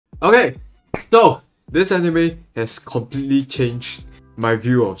Okay, so this anime has completely changed my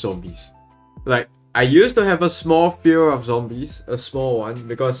view of zombies. Like, I used to have a small fear of zombies, a small one,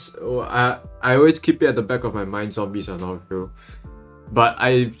 because I always keep it at the back of my mind, zombies are not real. But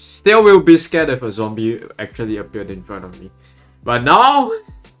I still will be scared if a zombie actually appeared in front of me. But now,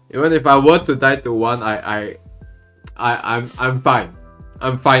 even if I were to die to one, I'm fine.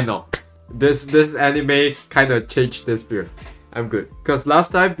 I'm fine now. This anime kind of changed this fear. I'm good. Because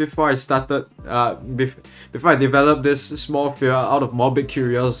last time, before I started, before I developed this small fear out of morbid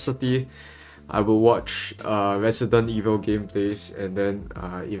curiosity, I will watch Resident Evil gameplays and then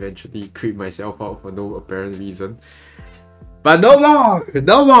eventually creep myself out for no apparent reason. But no more!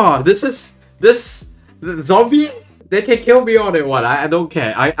 No more! This zombie, they can kill me all they want. I don't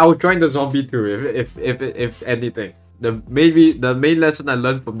care. I'll join the zombie too if anything. The main lesson I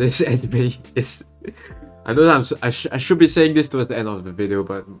learned from this anime is, I know I should be saying this towards the end of the video,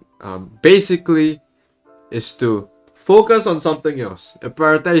 but basically is to focus on something else and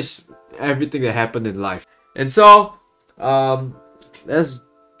prioritize everything that happened in life. And so let's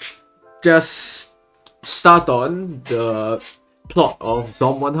just start on the plot of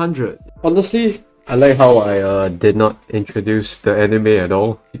Zom 100. Honestly, I like how I did not introduce the anime at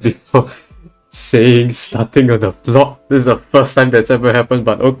all before starting on the plot. This is the first time that's ever happened,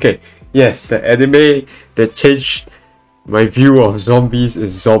 but okay. Yes, the anime that changed my view of zombies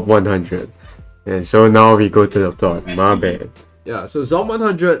is Zom 100. And so now we go to the plot. My bad. Yeah, so Zom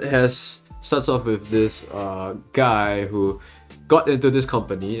 100 starts off with this guy who got into this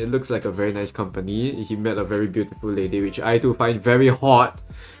company. It looks like a very nice company. He met a very beautiful lady, which I too find very hot.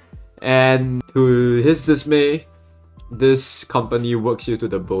 And to his dismay, this company works you to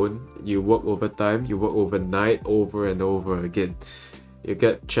the bone. You work overtime, you work overnight, over and over again. You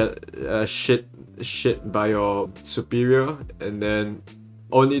get shit by your superior, and then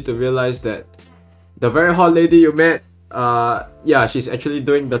only to realize that the very hot lady you met, yeah, she's actually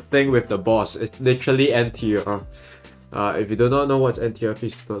doing the thing with the boss. It's literally NTR. If you do not know what's NTR,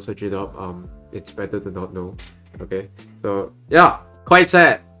 please do not search it up. It's better to not know. Okay, so yeah, quite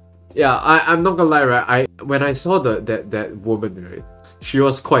sad. Yeah, I'm not gonna lie, right? When I saw that woman, right, she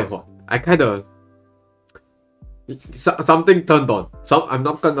was quite hot. I kind of something turned on. I'm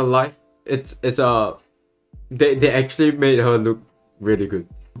not gonna lie. They actually made her look really good.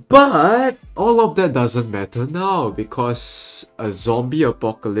 But all of that doesn't matter now because a zombie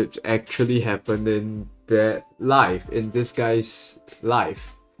apocalypse actually happened in their life, in this guy's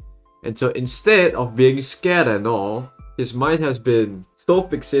life. And so instead of being scared and all, his mind has been so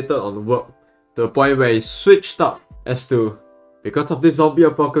fixated on work to the point where he switched up as to, because of this zombie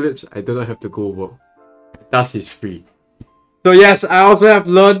apocalypse, I do not have to go work. Thus he's free. So yes, I also have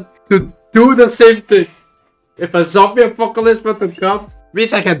learned to do the same thing. If a zombie apocalypse were to come,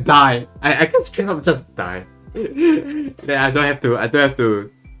 means I can die. I can straight up just die. Then I don't have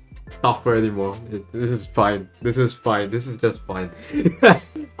to suffer anymore. This is fine. This is fine. This is just fine.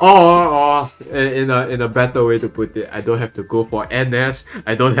 or in a better way to put it, I don't have to go for NS.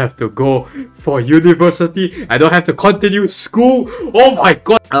 I don't have to go for university. I don't have to continue school. Oh my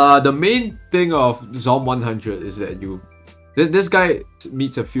god. The main thing of Zom 100 is that this guy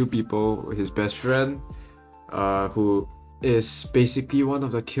meets a few people. His best friend, who is basically one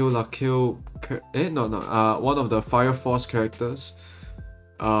of the one of the Fire Force characters.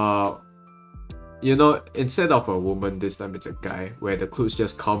 You know, instead of a woman, this time it's a guy, where the clothes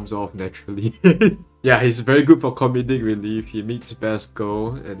just comes off naturally. Yeah, he's very good for comedic relief. He meets best girl,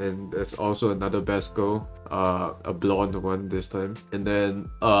 and then there's also another best girl, a blonde one this time. And then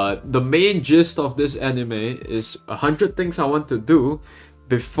the main gist of this anime is 100 things I want to do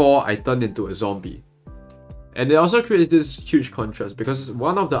before I turn into a zombie. And it also creates this huge contrast because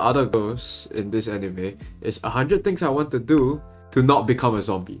one of the other goals in this anime is 100 things I want to do to not become a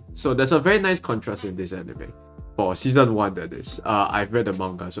zombie. So there's a very nice contrast in this anime. For season 1 that is. I've read the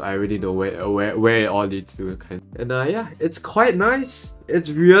manga, so I already know where it all leads to. And yeah, it's quite nice. It's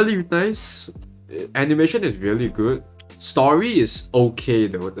really nice. Animation is really good. Story is okay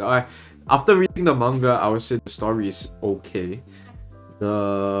though. After reading the manga, I would say the story is okay.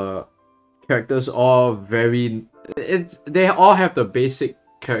 The characters all they all have the basic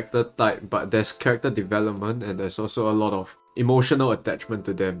character type, but there's character development and there's also a lot of emotional attachment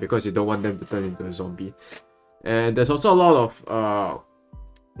to them because you don't want them to turn into a zombie. And there's also a lot of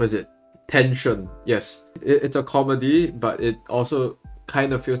tension. Yes, it's a comedy, but it also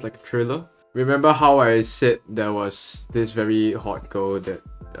kind of feels like a thriller. Remember how I said there was this very hot girl that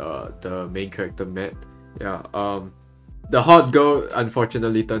the main character met? Yeah, the hot girl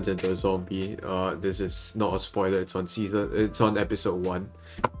unfortunately turns into a zombie. This is not a spoiler, it's on episode 1.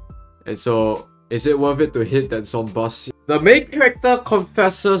 And so, is it worth it to hit that zombie boss? The main character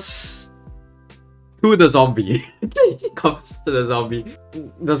confesses to the zombie. He confesses to the zombie.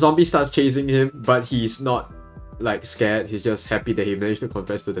 The zombie starts chasing him, but he's not like scared. He's just happy that he managed to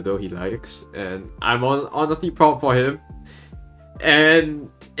confess to the girl he likes. And I'm honestly proud for him. And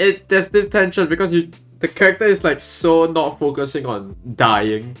there's this tension because the character is like so not focusing on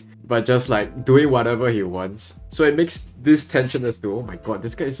dying, but just like doing whatever he wants. So it makes this tension as to, oh my god,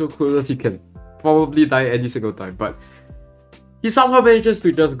 this guy is so clueless, he can probably die any single time, but he somehow manages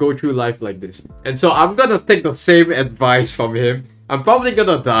to just go through life like this. And so I'm gonna take the same advice from him. I'm probably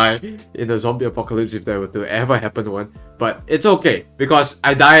gonna die in a zombie apocalypse if there were to ever happen one, but it's okay because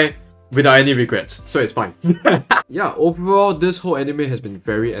I die without any regrets, so it's fine. Yeah, overall, this whole anime has been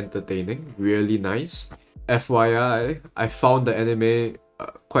very entertaining, really nice. FYI, I found the anime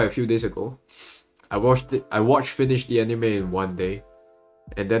quite a few days ago. I finished the anime in one day,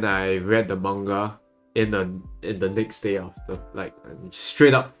 and then I read the manga in the next day after. Like,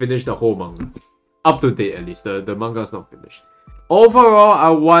 straight up finished the whole manga. Up to date at least, the manga is not finished. Overall, I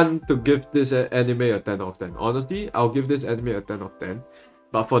want to give this anime a 10 out of 10. Honestly, I'll give this anime a 10 out of 10.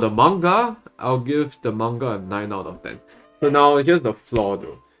 But for the manga, I'll give the manga a 9 out of 10. So now, here's the flaw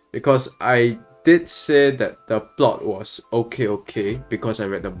though. Because I did say that the plot was okay because I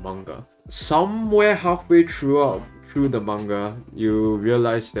read the manga. Somewhere halfway through the manga, you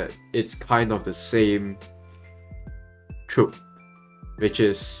realize that it's kind of the same trope. Which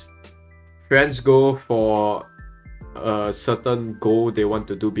is, friends go for a certain goal they want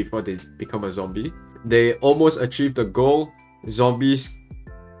to do before they become a zombie. They almost achieve the goal. Zombies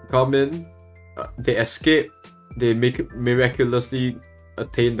come in, they escape, they miraculously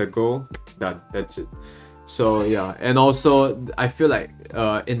attain the goal. Done. That's it. So yeah, and also I feel like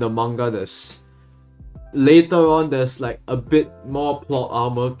in the manga later on there's like a bit more plot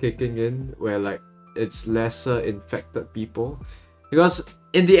armor kicking in where like it's lesser infected people, because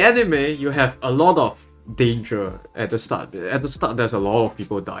in the anime you have a lot of danger at the start. At the start there's a lot of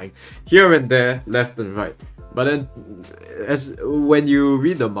people dying here and there, left and right. But then, when you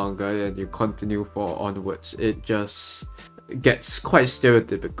read the manga and you continue onwards, it just gets quite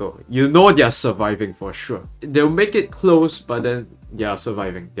stereotypical. You know they're surviving for sure. They'll make it close, but then they're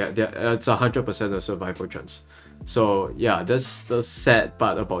surviving. It's 100% a survival chance. So yeah, that's the sad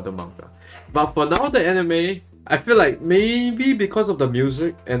part about the manga. But for now, the anime, I feel like maybe because of the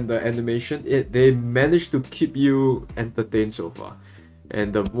music and the animation, they managed to keep you entertained so far.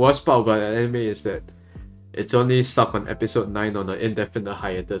 And the worst part about the anime is that it's only stuck on episode 9 on an indefinite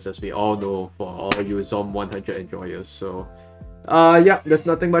hiatus, as we all know, for all you Zom 100 enjoyers. So, yeah, there's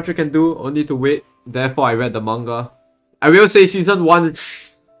nothing much you can do, only to wait. Therefore, I read the manga. I will say season 1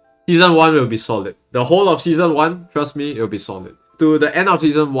 will be solid. The whole of season 1, trust me, it'll be solid. To the end of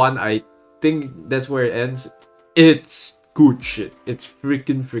season 1, I think that's where it ends. It's good shit. It's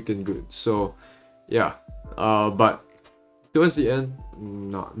freaking good. So, yeah. But towards the end,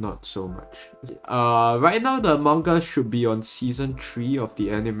 not so much. Right now the manga should be on season 3 of the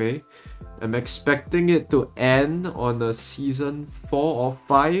anime. I'm expecting it to end on a season 4 or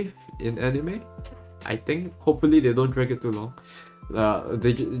 5 in anime. I think. Hopefully they don't drag it too long.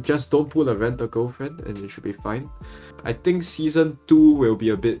 They just don't pull a rent-a-girlfriend and it should be fine. I think season 2 will be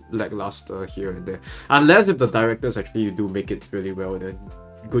a bit lackluster here and there. Unless if the directors actually do make it really well, then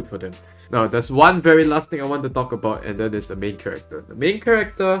good for them. Now, there's one very last thing I want to talk about, and that is the main character. The main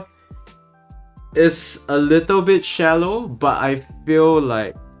character is a little bit shallow, but I feel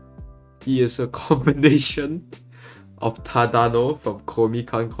like he is a combination of Tadano from Komi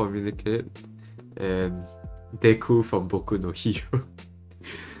Can't Communicate and Deku from Boku no Hero.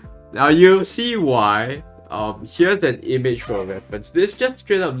 Now, you'll see why. Here's an image for reference. This just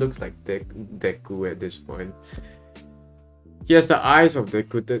straight up looks like Deku at this point. He has the eyes of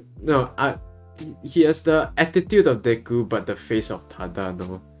Deku. He has the attitude of Deku, but the face of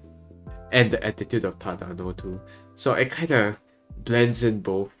Tadano. And the attitude of Tadano too. So it kind of blends in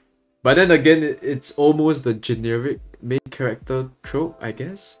both. But then again, it's almost the generic main character trope, I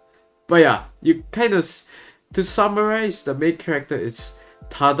guess. But yeah, you kind of... To summarize, the main character is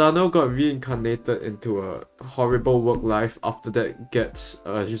Tadano got reincarnated into a horrible work life. After that, gets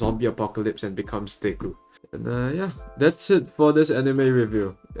a zombie apocalypse and becomes Deku. And yeah, that's it for this anime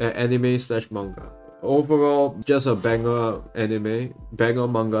review. Anime/manga. Overall, just a banger anime, banger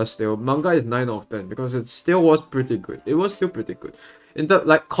manga still. Manga is 9 out of 10 because it still was pretty good. It was still pretty good. In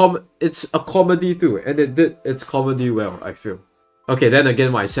the it's a comedy too, and it did its comedy well, I feel. Okay, then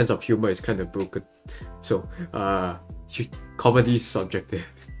again, my sense of humor is kind of broken. So, comedy is subjective.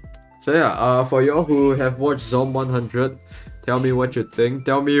 So yeah, for y'all who have watched Zom 100, Tell me what you think.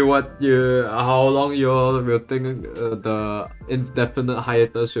 Tell me how long you all will think the indefinite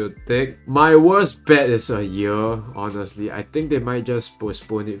hiatus will take. My worst bet is a year, honestly. I think they might just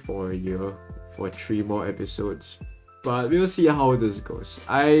postpone it for a year, for 3 more episodes. But we'll see how this goes.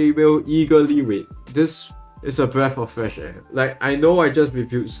 I will eagerly wait. This is a breath of fresh air. Like, I know I just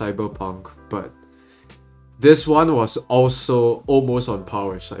reviewed Cyberpunk, but this one was also almost on par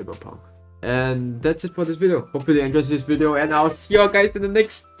with Cyberpunk. And that's it for this video. Hopefully you enjoyed this video, and I'll see you guys in the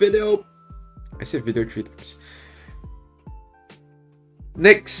next video. I said video 3 times.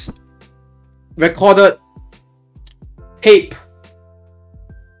 Next recorded tape.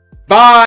 Bye!